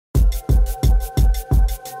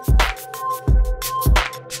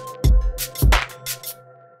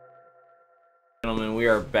gentlemen, we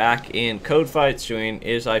are back in CodeFights doing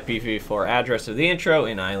IsIPv4Address of the intro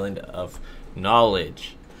in Island of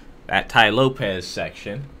Knowledge. That Ty Lopez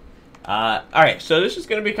section. Alright, so this is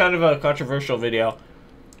going to be kind of a controversial video.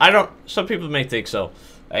 Some people may think so.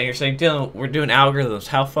 And you're saying, Dylan, we're doing algorithms.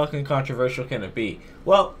 How fucking controversial can it be?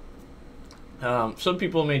 Well, some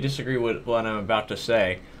people may disagree with what I'm about to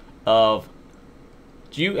say. Do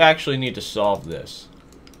you actually need to solve this?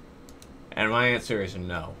 And my answer is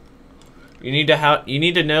no. You need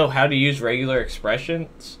to know how to use regular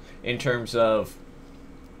expressions in terms of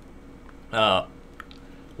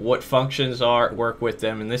what functions work with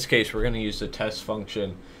them. In this case, we're going to use the test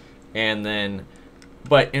function, and then.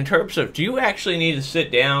 But in terms of, do you actually need to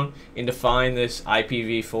sit down and define this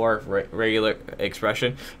IPv4 regular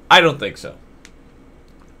expression? I don't think so.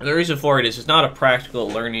 And the reason for it is it's not a practical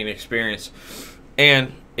learning experience.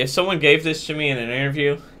 And if someone gave this to me in an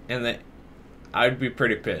interview, I'd be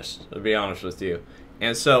pretty pissed, to be honest with you.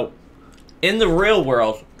 And so, in the real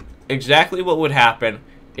world, exactly what would happen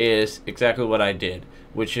is exactly what I did,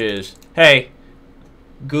 which is, hey,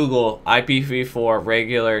 Google IPv4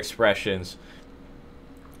 regular expressions,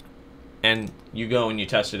 and you go and you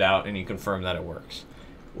test it out and you confirm that it works,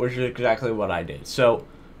 which is exactly what I did. So,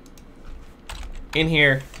 in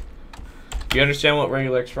here, do you understand what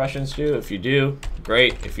regular expressions do? If you do,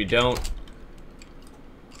 great. If you don't,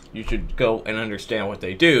 you should go and understand what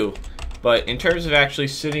they do. But in terms of actually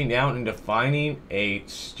sitting down and defining a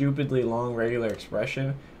stupidly long regular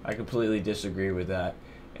expression, I completely disagree with that.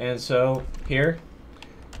 And so here,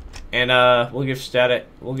 and we'll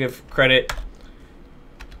give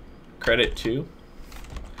credit to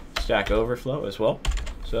Stack Overflow as well.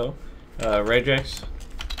 So regex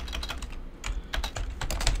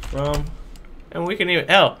from, and we can even,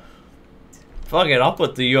 fuck it, I'll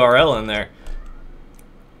put the URL in there.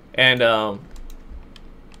 And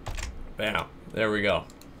bam, there we go.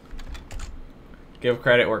 Give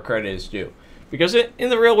credit where credit is due. Because in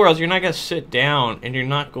the real world, you're not going to sit down and you're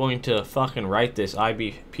not going to fucking write this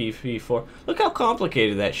IPv4. Look how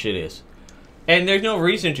complicated that shit is. And there's no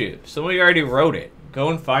reason to. Somebody already wrote it. Go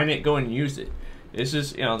and find it, go and use it. This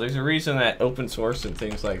is, there's a reason that open source and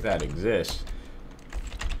things like that exist.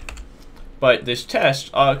 But this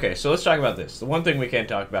test, okay, so let's talk about this. The one thing we can't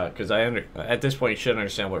talk about, because at this point you should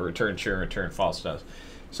understand what return true and return false does.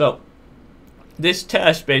 So, this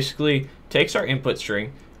test basically takes our input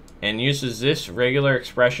string and uses this regular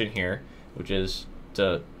expression here, which is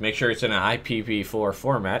to make sure it's in an IPv4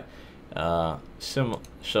 format.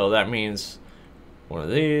 So that means one of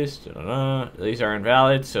these, these are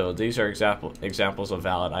invalid, so these are examples of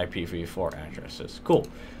valid IPv4 addresses. Cool.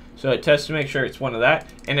 So it tests to make sure it's one of that,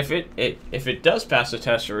 and if it does pass the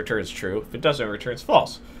test, it returns true. If it doesn't, it returns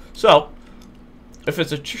false. So if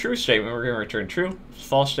it's a true statement, we're going to return true. If it's a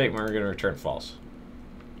false statement, we're going to return false.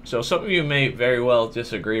 So some of you may very well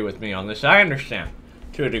disagree with me on this. I understand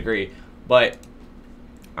to a degree, but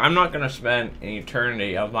I'm not going to spend an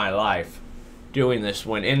eternity of my life doing this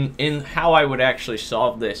when in how I would actually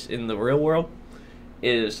solve this in the real world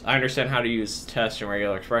is I understand how to use tests and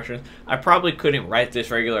regular expressions. I probably couldn't write this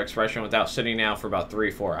regular expression without sitting down for about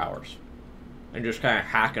 3-4 hours and just kind of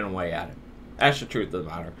hacking away at it. That's the truth of the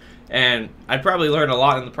matter. And I'd probably learn a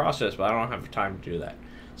lot in the process, but I don't have time to do that.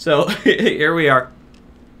 So here we are.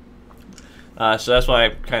 So that's why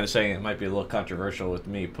I'm kind of saying it might be a little controversial with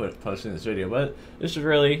me posting this video, but this is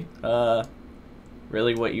really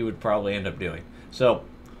what you would probably end up doing. So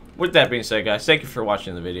with that being said, guys, thank you for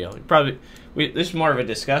watching the video. This is more of a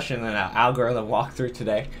discussion than an algorithm walkthrough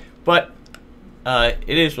today, but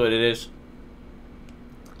it is what it is.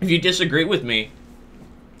 If you disagree with me,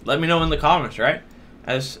 let me know in the comments, right?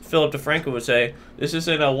 As Philip DeFranco would say, this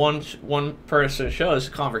isn't a one-person show, it's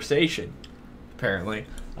a conversation, apparently.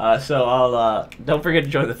 So I'll don't forget to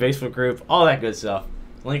join the Facebook group, all that good stuff.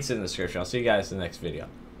 Links in the description. I'll see you guys in the next video.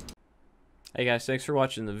 Hey guys, thanks for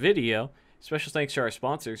watching the video. Special thanks to our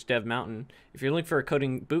sponsors, Dev Mountain. If you're looking for a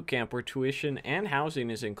coding bootcamp where tuition and housing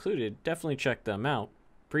is included, definitely check them out.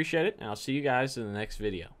 Appreciate it, and I'll see you guys in the next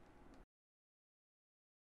video.